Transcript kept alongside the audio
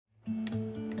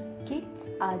Kids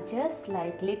are just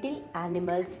like little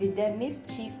animals with their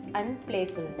mischief and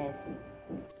playfulness.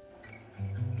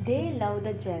 They love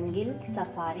the jungle,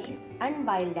 safaris, and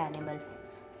wild animals.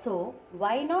 So,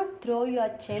 why not throw your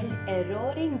child a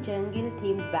roaring jungle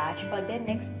themed bash for their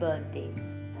next birthday?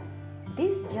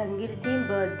 This jungle themed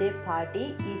birthday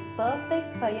party is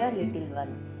perfect for your little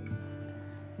one.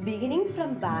 Beginning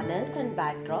from banners and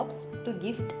backdrops to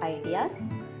gift ideas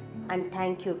and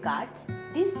thank you cards,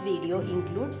 this video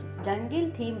includes jungle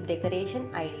themed decoration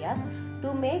ideas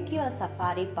to make your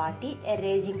safari party a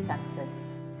raging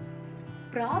success.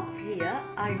 Props here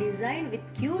are designed with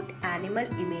cute animal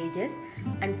images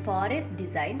and forest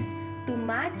designs to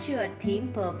match your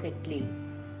theme perfectly.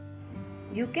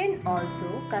 You can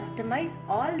also customize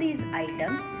all these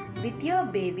items with your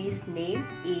baby's name,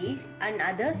 age and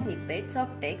other snippets of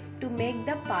text to make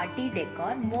the party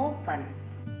decor more fun.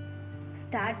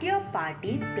 Start your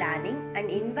party planning and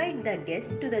invite the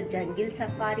guests to the Jungle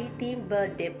Safari themed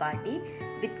birthday party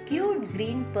with cute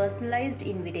green personalized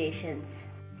invitations.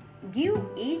 Give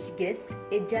each guest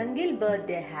a jungle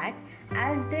birthday hat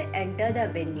as they enter the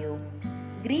venue.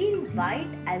 Green, white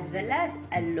as well as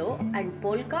yellow and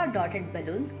polka dotted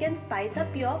balloons can spice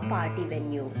up your party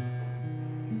venue.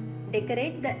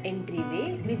 Decorate the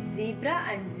entryway with zebra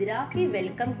and giraffe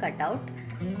welcome cutout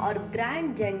or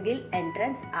grand jungle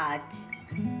entrance arch.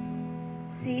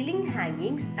 Ceiling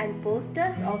hangings and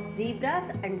posters of zebras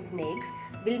and snakes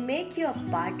will make your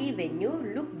party venue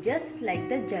look just like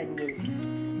the jungle.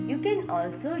 You can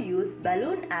also use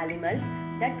balloon animals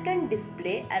that can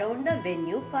display around the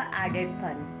venue for added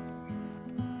fun.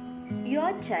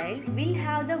 Your child will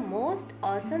have the most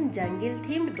awesome jungle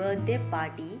themed birthday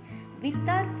party with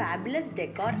our fabulous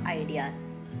decor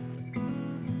ideas.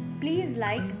 Please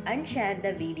like and share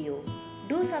the video.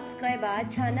 Do subscribe our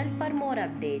channel for more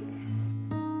updates.